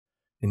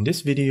In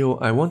this video,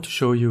 I want to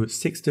show you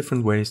 6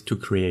 different ways to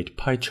create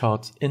pie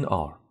charts in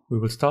R. We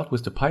will start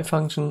with the pie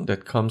function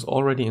that comes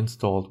already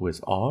installed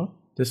with R.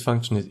 This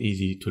function is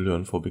easy to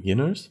learn for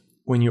beginners.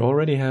 When you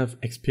already have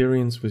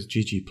experience with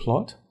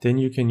ggplot, then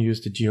you can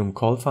use the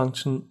geom_call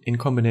function in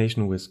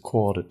combination with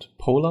coordered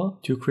polar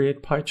to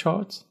create pie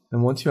charts.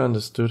 And once you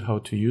understood how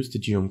to use the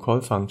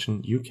geom_call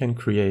function, you can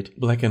create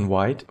black and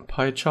white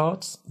pie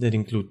charts that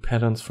include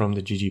patterns from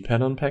the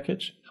ggpattern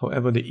package.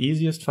 However, the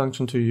easiest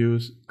function to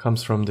use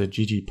comes from the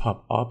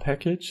ggpubr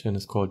package and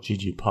is called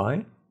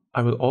ggpie.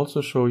 I will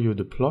also show you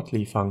the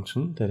plotly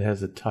function that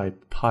has a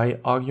type pie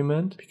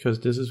argument, because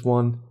this is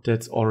one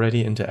that's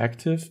already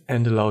interactive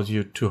and allows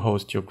you to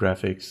host your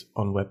graphics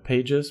on web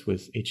pages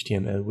with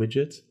HTML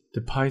widgets.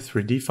 The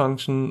pie3d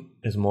function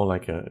is more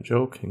like a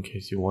joke. In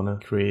case you want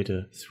to create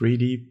a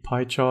 3D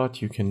pie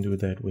chart, you can do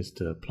that with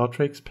the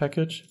plotrix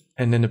package.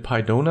 And then the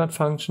PieDonut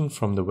function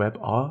from the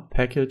webr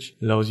package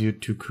allows you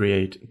to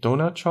create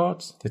donut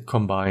charts that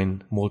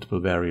combine multiple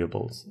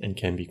variables and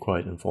can be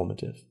quite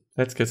informative.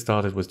 Let's get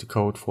started with the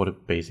code for the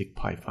basic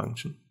pie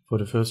function. For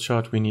the first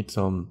chart we need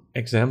some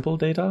example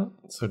data,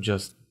 so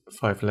just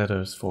 5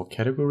 letters for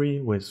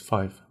category with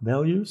 5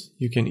 values.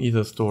 You can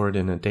either store it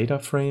in a data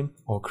frame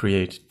or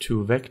create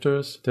 2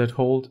 vectors that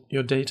hold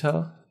your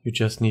data. You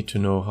just need to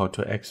know how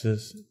to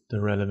access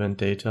the relevant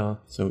data,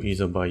 so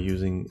either by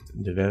using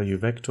the value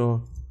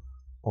vector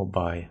or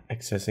by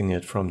accessing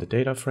it from the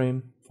data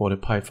frame. For the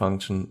pie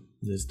function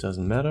this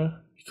doesn't matter,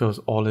 because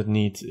all it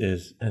needs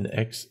is an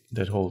X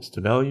that holds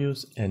the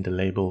values and the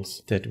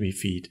labels that we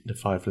feed the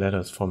 5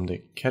 letters from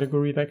the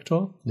category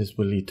vector. This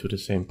will lead to the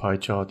same pie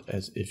chart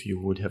as if you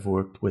would have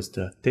worked with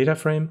the data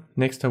frame.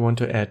 Next I want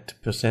to add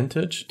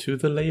percentage to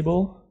the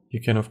label.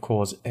 You can of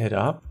course add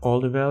up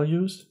all the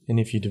values, and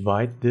if you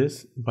divide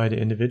this by the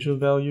individual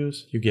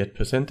values you get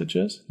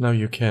percentages. Now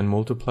you can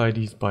multiply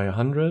these by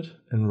 100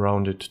 and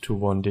round it to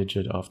 1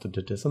 digit after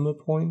the decimal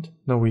point.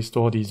 Now we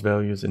store these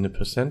values in the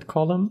percent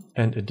column,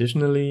 and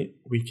additionally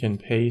we can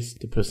paste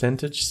the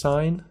percentage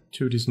sign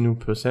to this new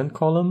percent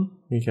column.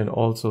 We can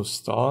also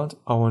start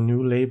our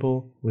new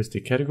label with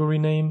the category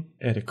name,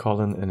 add a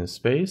colon and a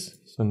space.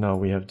 So now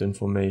we have the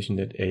information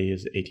that A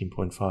is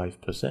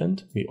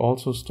 18.5%. We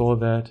also store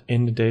that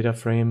in the data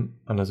frame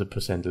under the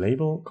percent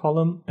label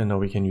column. And now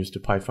we can use the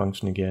pie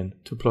function again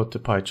to plot the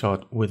pie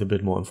chart with a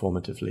bit more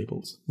informative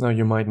labels. Now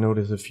you might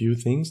notice a few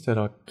things that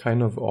are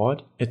kind of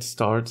odd. It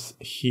starts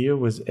here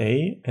with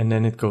A and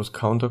then it goes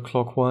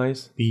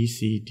counterclockwise B,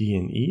 C, D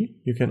and E.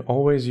 You can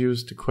always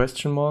use the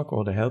question mark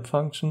or the help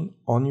function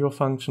on your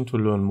function to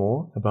learn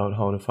more about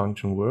how the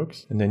function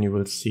works, and then you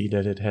will see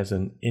that it has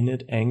an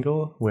init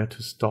angle where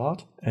to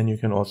start, and you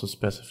can also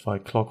specify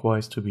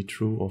clockwise to be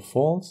true or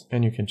false,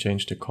 and you can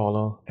change the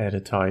color, add a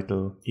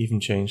title, even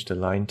change the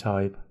line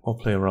type or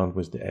play around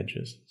with the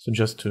edges. So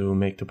just to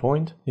make the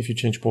point, if you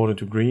change border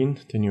to green,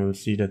 then you will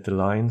see that the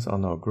lines are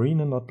now green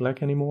and not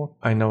black anymore.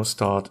 I now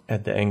start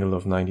at the angle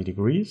of 90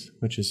 degrees,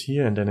 which is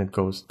here, and then it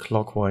goes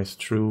clockwise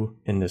true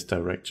in this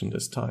direction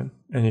this time.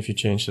 And if you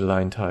change the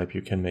line type,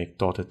 you can make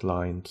dotted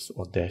lines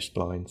or dashed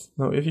lines.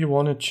 Now, if you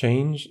want to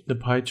change the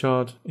pie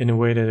chart in a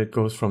way that it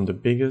goes from the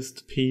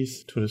biggest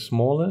piece to the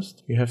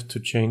smallest, you have to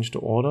change the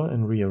order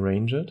and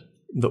rearrange it.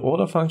 The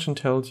order function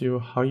tells you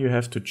how you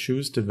have to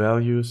choose the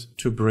values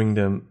to bring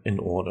them in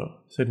order.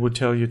 So it would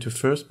tell you to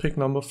first pick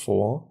number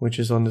 4, which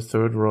is on the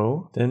 3rd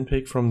row, then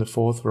pick from the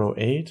 4th row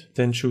 8,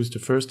 then choose the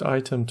first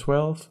item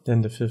 12,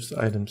 then the 5th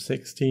item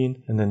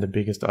 16, and then the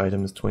biggest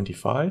item is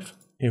 25.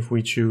 If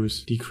we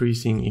choose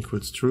decreasing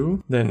equals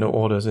true, then the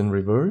order is in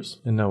reverse,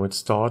 and now it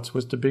starts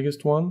with the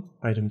biggest one,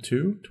 item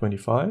 2,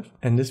 25.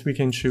 And this we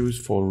can choose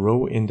for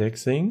row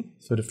indexing.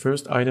 So the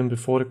first item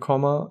before the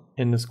comma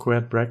in the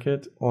squared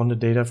bracket on the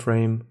data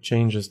frame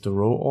changes the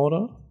row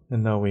order.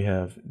 And now we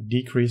have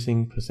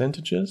decreasing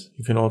percentages.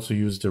 You can also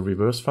use the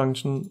reverse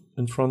function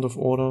in front of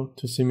order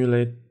to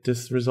simulate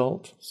this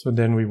result. So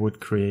then we would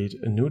create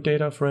a new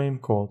data frame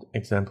called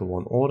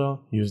example1order,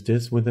 use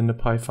this within the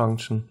pie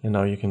function, and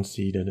now you can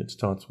see that it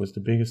starts with the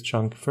biggest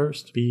chunk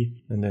first,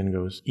 B, and then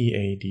goes E,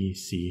 A, D,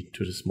 C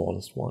to the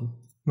smallest one.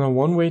 Now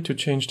one way to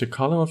change the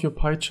color of your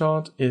pie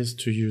chart is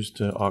to use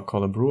the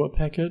rcolor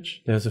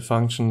package. There's a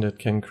function that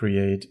can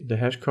create the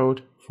hash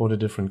code for the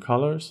different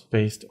colors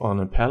based on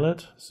a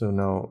palette. So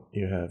now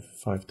you have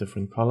 5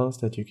 different colors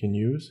that you can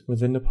use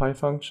within the pie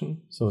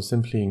function. So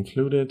simply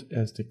include it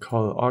as the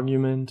color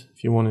argument.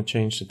 If you want to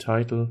change the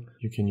title,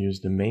 you can use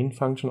the main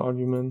function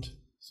argument.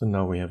 So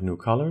now we have new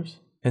colors.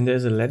 And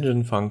there's a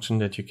legend function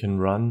that you can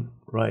run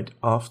right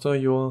after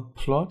your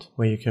plot,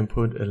 where you can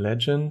put a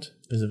legend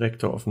as a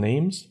vector of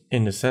names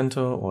in the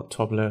center or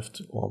top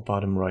left or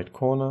bottom right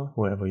corner,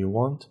 wherever you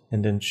want,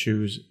 and then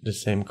choose the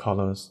same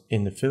colors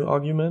in the fill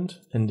argument.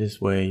 And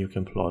this way you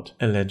can plot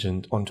a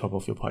legend on top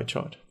of your pie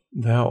chart.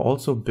 There are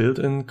also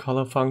built-in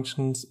color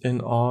functions in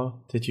R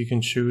that you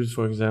can choose.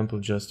 For example,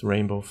 just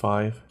rainbow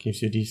 5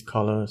 gives you these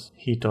colors.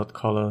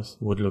 Heat.colors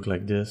would look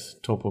like this.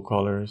 Topo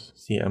colors,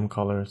 CM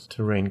colors,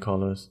 terrain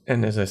colors.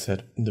 And as I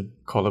said, the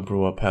color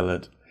brewer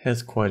palette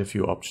has quite a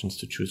few options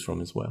to choose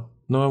from as well.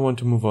 Now I want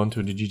to move on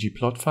to the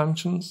ggplot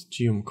functions,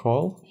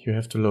 gcall. You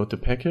have to load the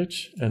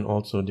package and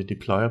also the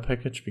dplyr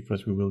package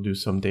because we will do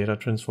some data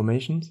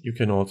transformations. You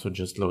can also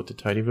just load the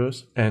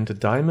tidyverse. And the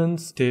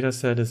diamonds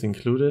dataset is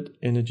included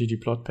in the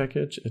ggplot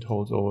package. It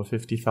holds over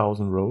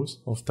 50,000 rows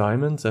of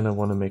diamonds, and I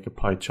want to make a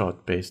pie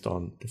chart based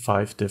on the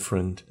 5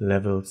 different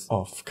levels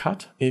of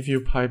cut. If you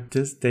pipe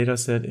this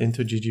dataset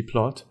into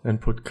ggplot and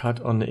put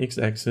cut on the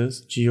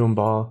x-axis,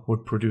 geombar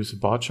would produce a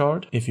bar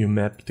chart. If you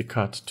map the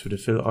cut to the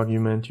fill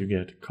argument, you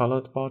get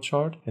colored bar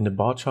chart. And the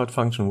bar chart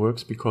function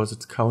works because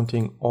it's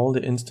counting all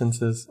the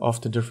instances of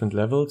the different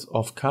levels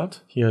of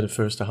cut. Here the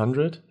first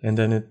 100, and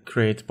then it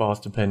creates bars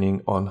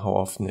depending on how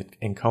often it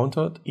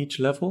encountered each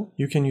level.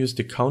 You can use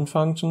the count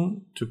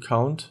function to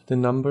count the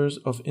numbers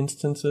of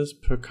instances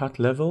per cut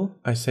level.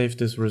 I saved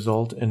this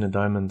result in a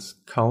diamonds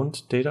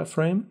count data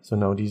frame. So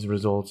now these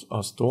results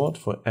are stored.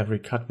 For every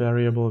cut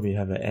variable we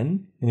have an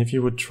n. And if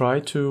you would try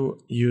to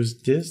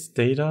use this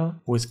data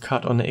with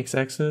cut on the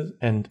x-axis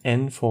and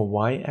n for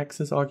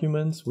y-axis arguments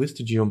with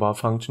the geombar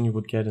function, you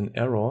would get an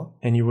error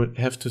and you would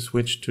have to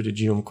switch to the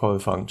geomcall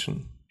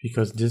function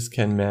because this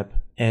can map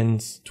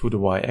ends to the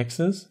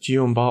y-axis.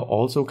 Geombar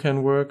also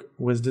can work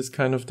with this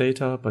kind of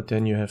data, but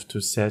then you have to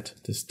set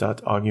the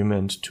stat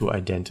argument to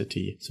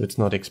identity. So it's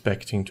not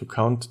expecting to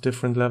count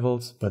different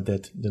levels, but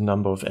that the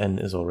number of n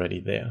is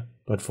already there.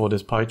 But for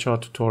this pie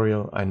chart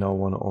tutorial, I now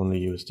want to only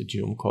use the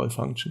geomcall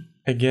function.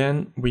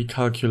 Again, we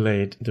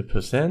calculate the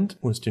percent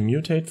with the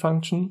mutate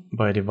function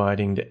by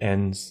dividing the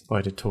n's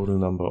by the total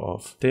number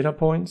of data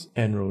points,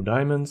 n row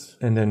diamonds,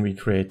 and then we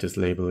create this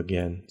label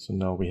again. So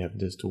now we have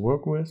this to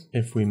work with.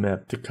 If we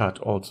map the cut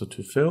also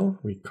to fill,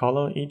 we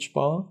color each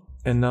bar.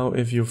 And now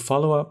if you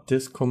follow up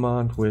this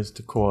command with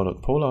the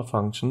core.polar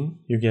function,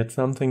 you get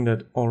something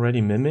that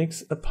already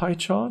mimics a pie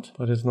chart,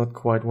 but it's not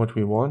quite what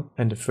we want.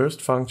 And the first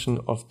function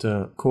of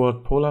the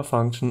core.polar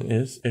function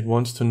is it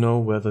wants to know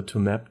whether to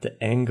map the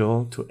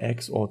angle to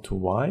x or to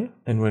y.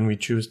 And when we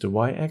choose the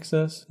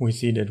y-axis, we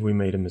see that we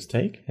made a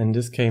mistake. And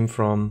this came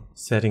from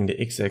setting the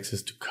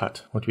x-axis to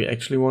cut. What we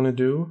actually want to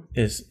do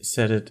is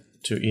set it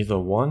to either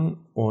 1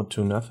 or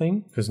to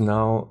nothing, because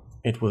now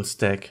it will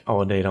stack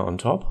our data on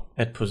top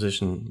at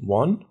position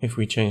 1. If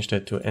we change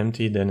that to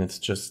empty, then it's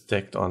just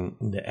stacked on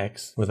the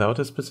x without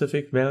a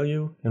specific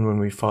value. And when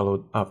we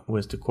follow up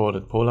with the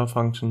core.polar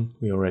function,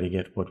 we already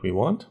get what we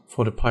want.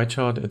 For the pie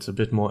chart, it's a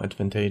bit more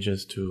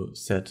advantageous to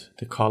set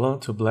the color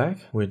to black,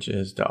 which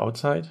is the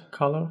outside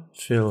color.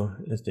 Fill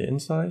is the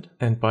inside.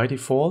 And by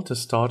default, the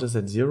start is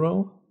at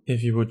 0.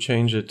 If you would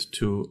change it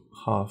to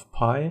half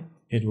pi,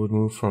 it would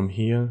move from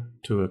here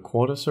to a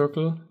quarter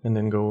circle and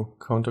then go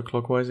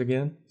counterclockwise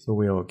again. So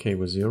we are okay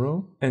with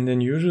 0. And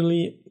then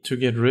usually to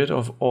get rid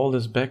of all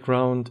this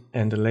background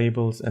and the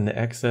labels and the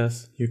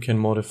access, you can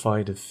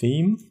modify the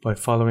theme by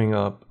following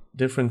up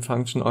different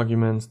function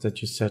arguments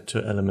that you set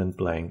to element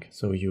blank.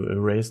 So you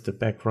erase the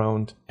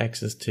background,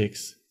 access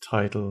ticks,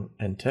 title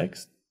and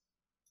text.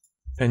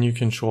 And you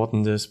can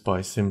shorten this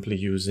by simply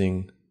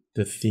using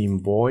the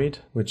theme void,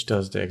 which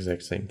does the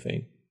exact same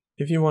thing.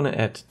 If you want to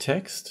add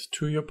text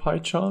to your pie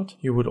chart,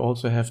 you would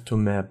also have to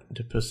map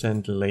the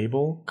percent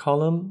label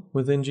column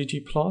within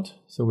ggplot.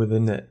 So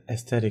within the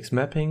aesthetics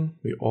mapping,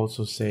 we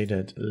also say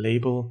that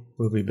label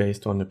will be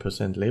based on the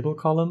percent label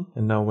column.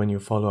 And now when you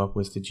follow up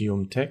with the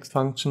geomtext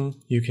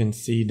function, you can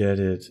see that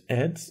it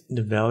adds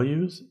the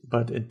values,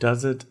 but it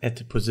does it at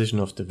the position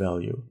of the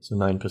value. So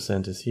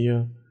 9% is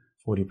here.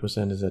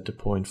 40% is at the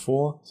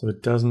 0.4, so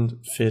it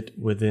doesn't fit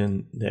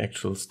within the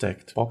actual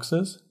stacked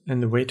boxes.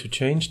 And the way to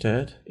change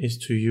that is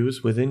to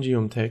use within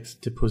geomtext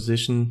the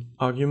position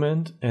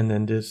argument and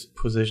then this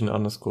position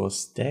underscore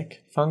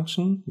stack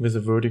function with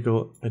a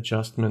vertical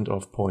adjustment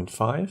of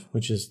 0.5,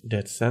 which is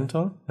dead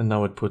center. And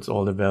now it puts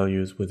all the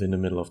values within the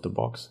middle of the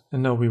box.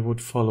 And now we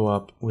would follow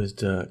up with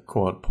the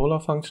core.polar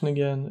function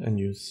again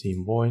and use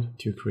theme void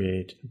to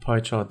create a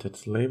pie chart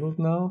that's labeled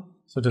now.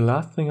 So the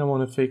last thing I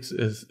want to fix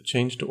is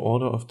change the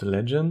order of the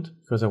legend,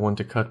 because I want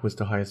to cut with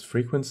the highest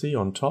frequency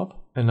on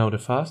top. And now the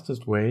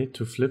fastest way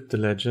to flip the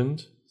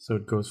legend, so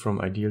it goes from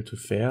ideal to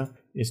fair,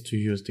 is to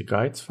use the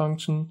guides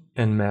function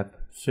and map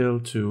fill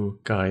to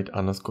guide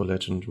underscore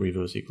legend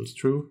reverse equals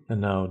true.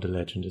 And now the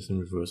legend is in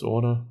reverse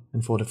order.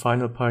 And for the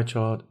final pie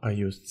chart, I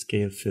used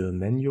scale fill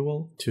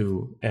manual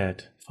to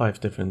add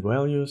 5 different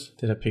values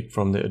that I picked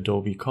from the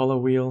Adobe color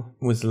wheel.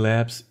 With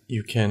labs,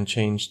 you can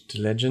change the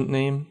legend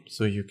name.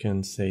 So you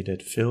can say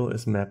that fill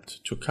is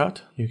mapped to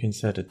cut. You can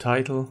set a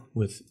title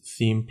with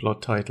theme,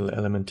 plot title,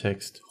 element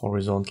text,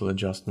 horizontal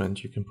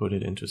adjustment. You can put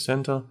it into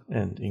center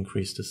and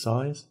increase the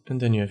size.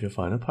 And then you have your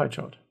final pie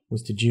chart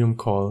with the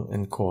geomcall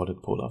and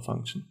core.polar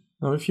function.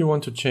 Now if you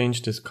want to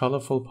change this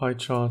colorful pie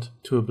chart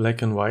to a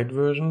black and white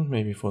version,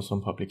 maybe for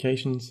some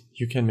publications,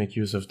 you can make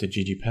use of the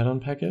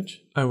ggpattern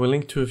package. I will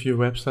link to a few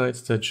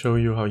websites that show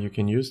you how you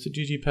can use the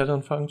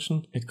ggpattern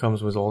function. It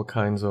comes with all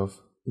kinds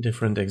of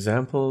different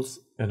examples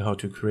and how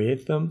to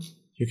create them.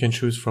 You can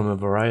choose from a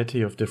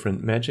variety of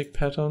different magic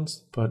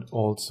patterns, but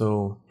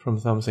also from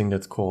something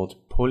that's called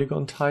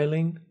polygon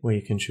tiling, where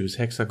you can choose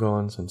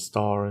hexagons and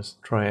stars,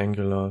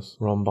 triangulars,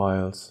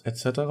 rhombiles,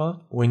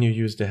 etc. When you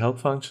use the help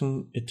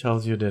function, it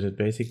tells you that it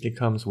basically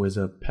comes with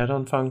a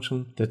pattern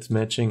function that's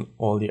matching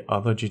all the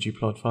other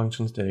ggplot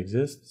functions that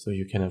exist. So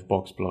you can have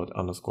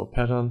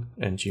boxplot_pattern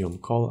and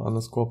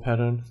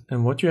geomcall_pattern.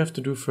 And what you have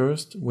to do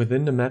first,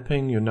 within the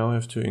mapping, you now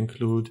have to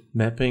include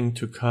mapping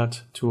to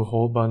cut to a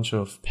whole bunch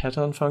of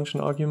pattern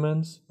function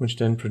arguments, which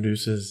then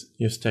produces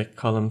your stacked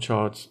column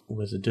charts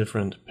with a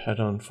different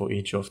pattern for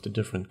each of the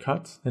different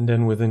cuts. And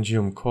then within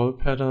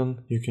geomcall_pattern,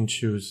 you can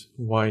choose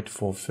white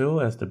for fill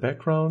as the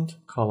background,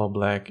 color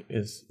black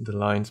is the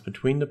lines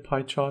between the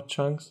pie chart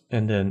chunks,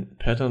 and then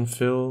pattern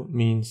fill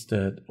means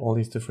that all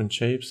these different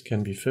shapes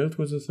can be filled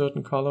with a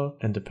certain color,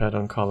 and the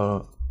pattern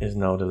color is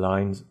now the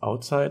lines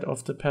outside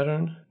of the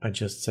pattern. I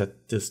just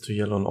set this to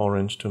yellow and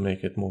orange to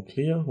make it more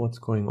clear what's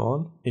going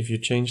on. If you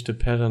change the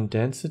pattern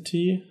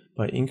density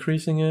by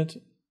increasing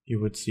it, you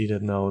would see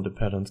that now the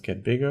patterns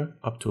get bigger,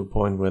 up to a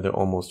point where they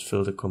almost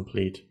fill the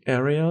complete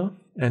area.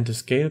 And the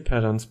scale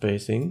pattern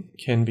spacing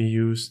can be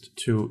used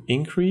to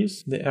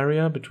increase the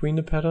area between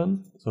the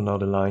pattern. So now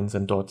the lines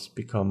and dots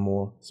become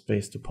more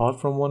spaced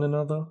apart from one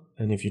another.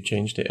 And if you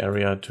change the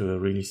area to a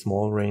really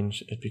small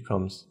range, it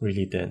becomes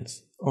really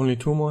dense. Only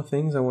two more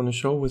things I want to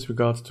show with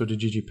regards to the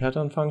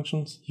ggpattern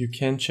functions. You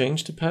can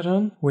change the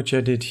pattern, which I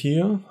did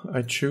here.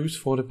 I choose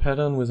for the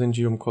pattern within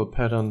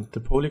geomcall_pattern the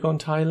polygon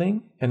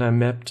tiling, and I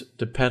mapped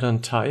the pattern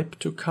type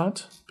to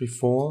cut.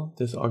 Before,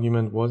 this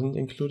argument wasn't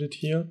included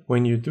here.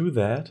 When you do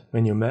that,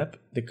 when you map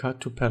the cut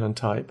to pattern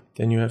type,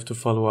 then you have to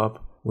follow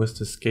up with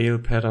the scale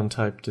pattern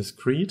type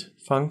discrete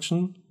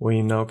function, where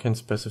you now can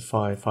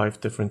specify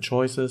 5 different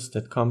choices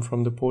that come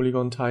from the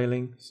polygon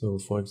tiling. So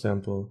for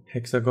example,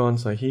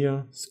 hexagons are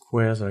here,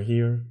 squares are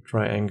here,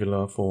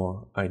 triangular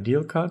for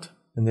ideal cut.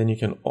 And then you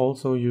can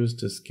also use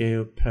the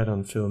scale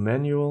pattern fill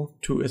manual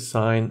to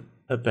assign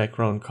a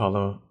background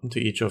color to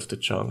each of the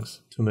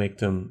chunks to make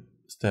them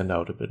stand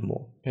out a bit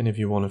more. And if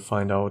you want to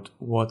find out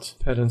what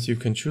patterns you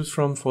can choose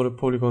from for the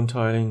polygon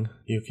tiling,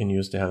 you can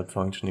use the help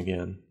function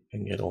again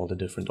and get all the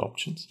different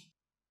options.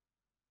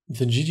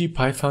 The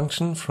ggpie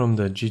function from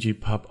the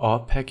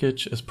ggpubr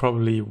package is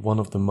probably one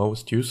of the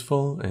most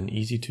useful and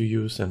easy to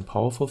use and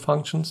powerful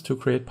functions to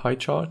create pie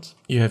charts.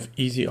 You have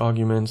easy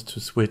arguments to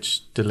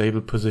switch the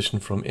label position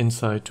from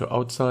inside to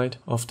outside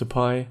of the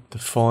pie. The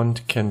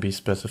font can be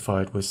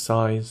specified with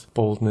size,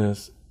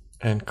 boldness,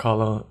 and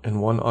color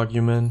in one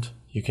argument.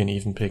 You can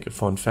even pick a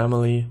font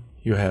family.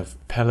 You have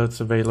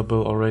palettes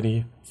available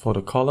already for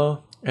the color.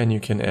 And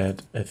you can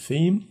add a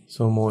theme,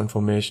 so more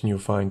information you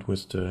find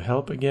with the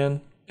help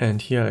again.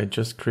 And here I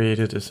just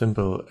created a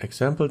simple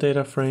example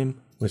data frame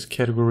with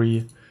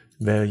category,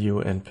 value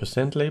and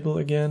percent label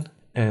again.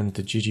 And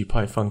the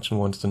ggpie function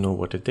wants to know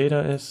what the data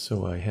is,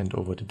 so I hand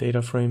over the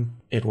data frame.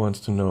 It wants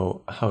to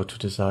know how to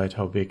decide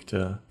how big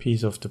the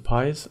piece of the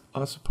pies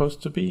are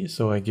supposed to be,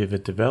 so I give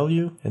it the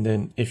value. And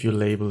then if you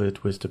label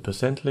it with the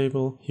percent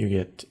label, you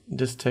get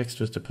this text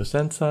with the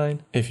percent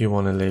sign. If you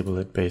want to label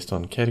it based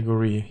on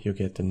category, you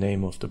get the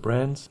name of the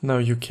brands. Now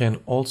you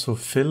can also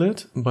fill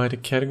it by the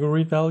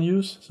category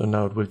values, so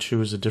now it will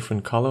choose a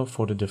different color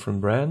for the different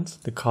brands.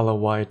 The color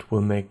white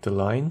will make the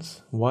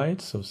lines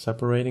white, so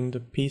separating the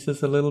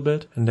pieces a little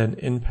bit. And then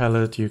in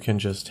palette you can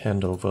just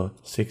hand over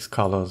 6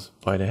 colors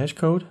by the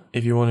hashcode.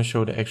 If you want to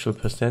show the actual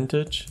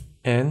percentage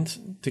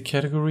and the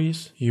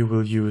categories, you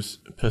will use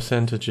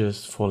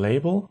percentages for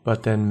label,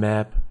 but then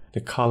map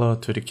the color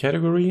to the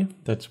category.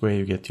 That's where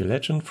you get your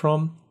legend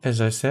from.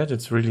 As I said,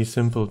 it's really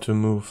simple to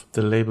move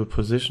the label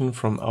position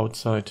from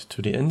outside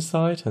to the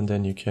inside, and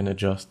then you can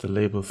adjust the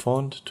label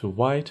font to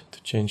white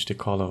to change the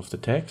color of the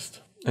text.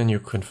 And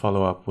you can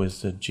follow up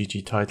with the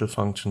ggtitle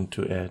function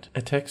to add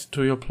a text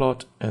to your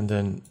plot and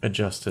then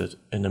adjust it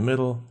in the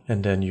middle,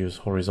 and then use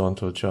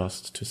horizontal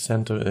just to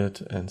center it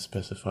and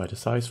specify the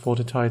size for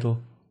the title.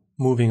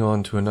 Moving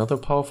on to another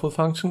powerful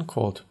function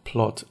called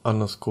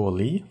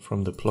plot_ly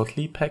from the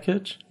plotly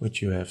package,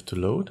 which you have to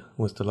load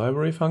with the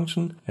library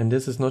function. And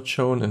this is not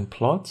shown in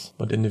plots,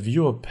 but in the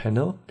viewer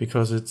panel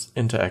because it's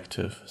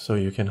interactive. So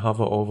you can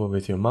hover over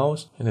with your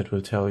mouse and it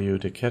will tell you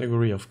the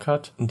category of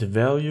cut, the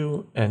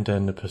value, and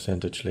then the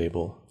percentage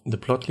label. The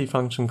plotly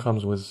function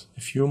comes with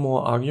a few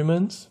more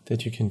arguments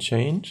that you can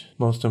change.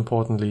 Most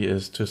importantly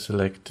is to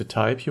select the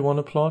type you want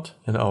to plot.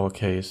 In our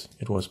case,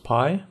 it was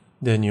pie.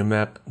 Then you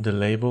map the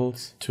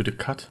labels to the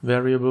cut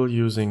variable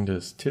using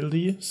this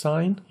tilde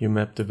sign. You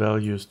map the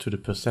values to the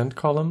percent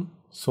column.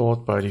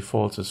 Sort by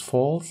default is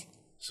false.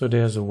 So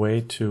there's a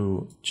way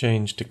to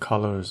change the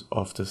colors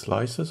of the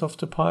slices of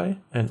the pie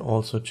and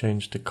also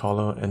change the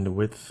color and the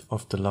width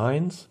of the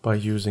lines by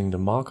using the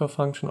marker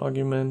function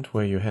argument,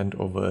 where you hand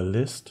over a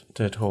list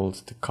that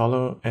holds the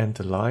color and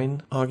the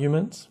line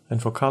arguments.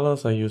 And for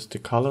colors, I use the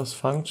colors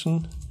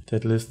function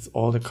that lists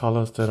all the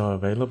colors that are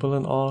available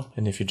in R.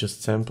 And if you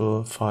just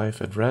sample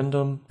 5 at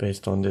random,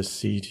 based on this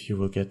seed, you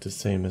will get the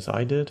same as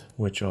I did,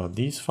 which are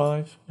these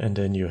 5. And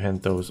then you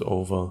hand those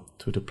over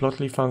to the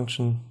plotly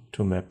function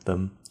to map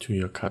them to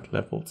your cut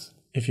levels.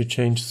 If you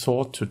change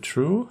sort to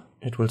true,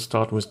 it will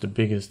start with the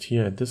biggest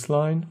here at this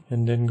line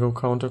and then go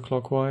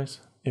counterclockwise.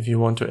 If you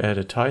want to add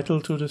a title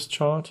to this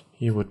chart,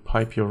 you would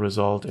pipe your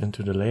result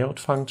into the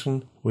layout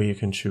function, where you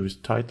can choose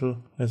title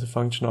as a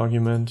function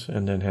argument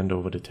and then hand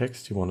over the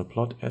text you want to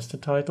plot as the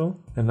title.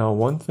 And now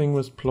one thing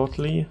with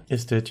Plotly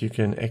is that you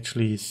can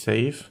actually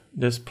save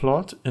this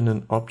plot in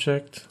an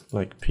object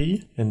like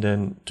P and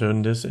then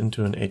turn this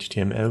into an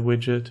HTML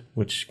widget,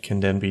 which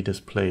can then be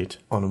displayed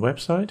on a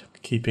website,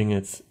 keeping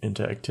its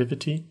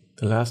interactivity.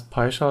 The last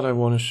pie chart I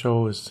want to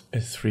show is a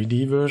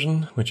 3D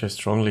version, which I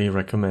strongly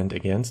recommend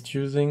against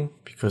using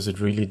because it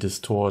really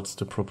distorts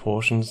the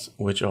proportions,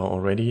 which are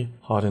already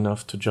hard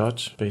enough to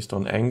judge based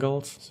on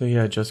angles. So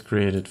here I just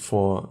created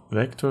 4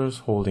 vectors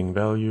holding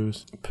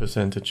values,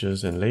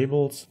 percentages and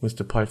labels. With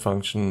the pie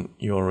function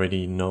you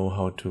already know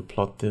how to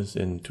plot this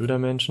in 2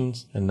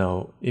 dimensions. And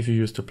now if you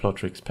use the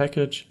plotrix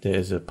package, there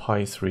is a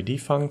pie 3D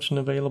function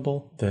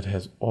available that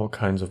has all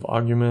kinds of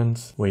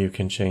arguments where you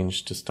can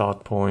change the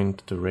start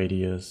point, the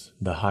radius,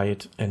 the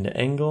height and the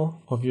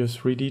angle of your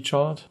 3D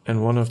chart.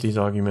 And one of these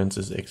arguments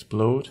is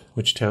explode,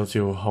 which tells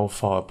you how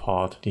far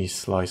apart these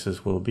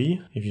slices will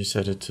be. If you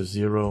set it to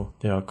 0,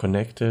 they are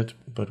connected,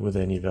 but with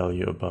any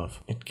value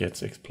above, it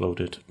gets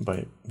exploded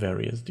by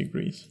various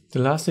degrees. The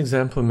last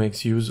example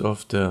makes use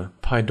of the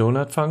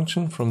PieDonut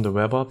function from the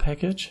webr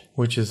package,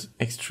 which is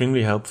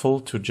extremely helpful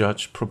to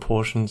judge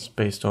proportions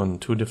based on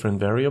 2 different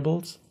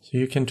variables. So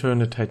you can turn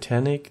the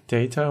Titanic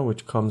data,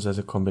 which comes as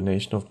a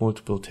combination of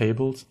multiple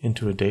tables,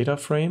 into a data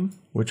frame,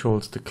 which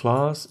holds the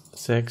class,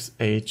 sex,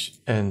 age,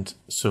 and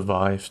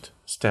survived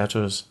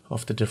status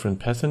of the different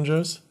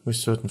passengers with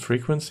certain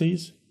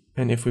frequencies.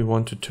 And if we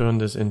want to turn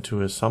this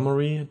into a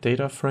summary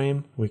data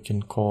frame, we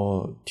can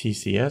call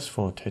TCS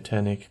for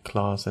Titanic,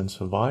 class, and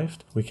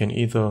survived. We can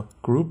either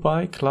group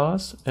by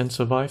class and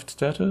survived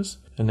status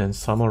and then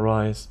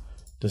summarize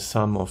the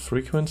sum of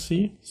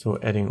frequency, so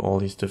adding all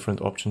these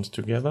different options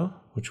together,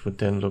 which would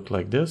then look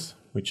like this.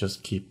 We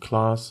just keep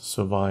class,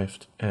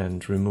 survived,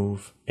 and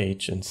remove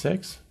age and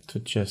sex to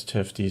just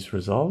have these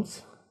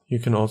results. You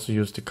can also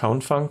use the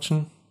count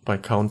function by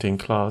counting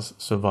class,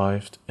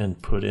 survived,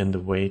 and put in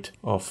the weight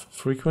of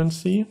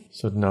frequency.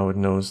 So now it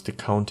knows the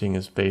counting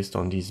is based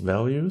on these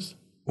values.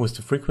 With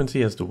the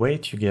frequency as the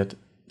weight, you get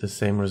the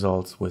same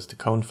results with the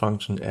count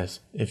function as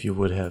if you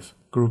would have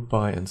grouped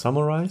by and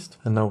summarized.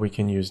 And now we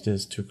can use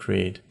this to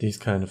create these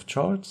kind of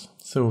charts.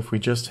 So if we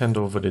just hand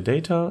over the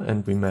data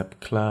and we map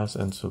class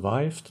and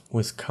survived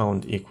with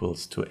count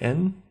equals to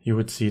n, you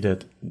would see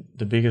that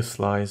the biggest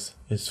slice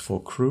is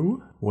for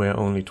crew, where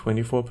only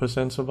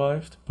 24%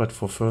 survived, but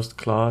for first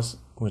class,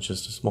 which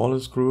is the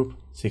smallest group,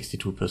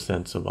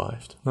 62%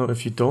 survived. Now,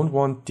 if you don't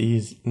want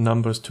these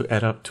numbers to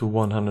add up to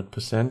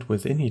 100%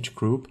 within each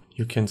group,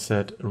 you can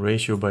set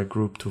ratio by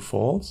group to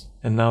false,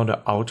 and now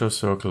the outer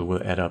circle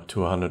will add up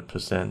to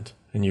 100%.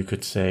 And you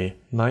could say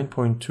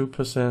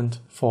 9.2%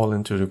 fall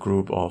into the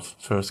group of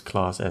first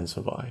class and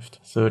survived.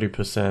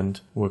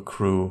 30% were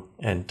crew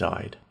and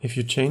died. If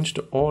you change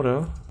the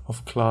order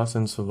of class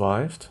and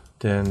survived,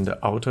 then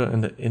the outer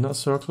and the inner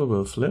circle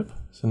will flip.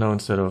 So now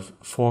instead of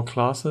 4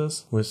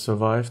 classes with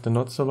survived and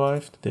not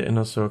survived, the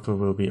inner circle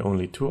will be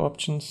only 2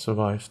 options,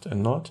 survived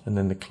and not, and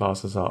then the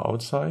classes are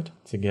outside.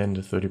 It's again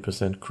the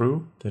 30%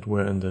 crew that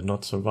were in the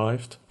not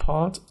survived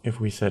part. If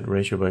we set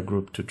ratio by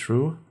group to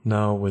true,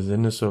 now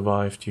within the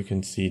survived you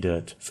can see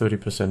that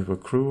 30% were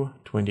crew,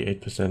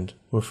 28%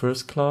 were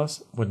first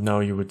class, but now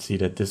you would see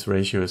that this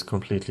ratio is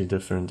completely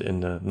different in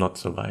the not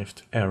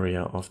survived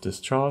area of this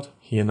chart.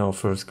 Here now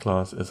first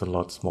class is a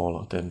lot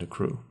smaller than the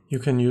crew. You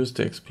can use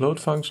the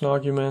explode function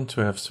argument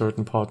to have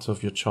certain parts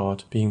of your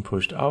chart being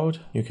pushed out.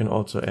 You can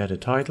also add a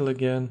title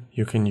again.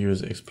 You can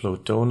use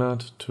explode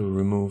donut to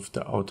remove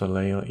the outer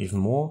layer even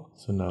more.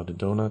 So now the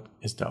donut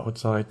is the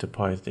outside, the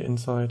pie is the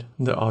inside.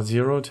 The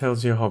R0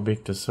 tells you how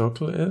big the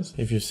circle is.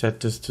 If you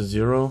set this to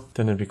 0,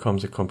 then it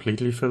becomes a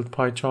completely filled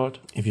pie chart.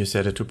 If you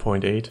set it to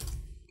 0.8,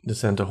 the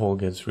center hole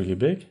gets really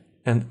big.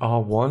 And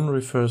R1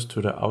 refers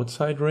to the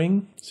outside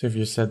ring. So if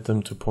you set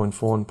them to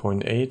 0.4 and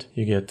 0.8,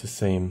 you get the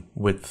same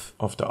width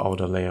of the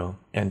outer layer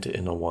and the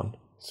inner one.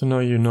 So now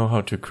you know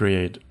how to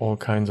create all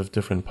kinds of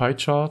different pie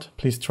chart.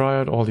 Please try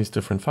out all these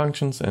different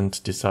functions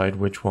and decide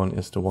which one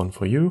is the one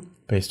for you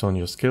based on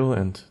your skill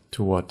and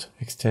to what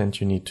extent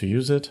you need to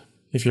use it.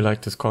 If you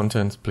like this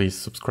content, please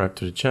subscribe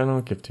to the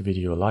channel, give the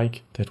video a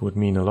like. That would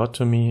mean a lot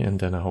to me, and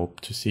then I hope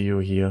to see you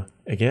here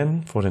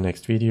again for the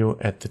next video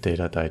at the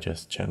Data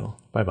Digest channel.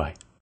 Bye bye.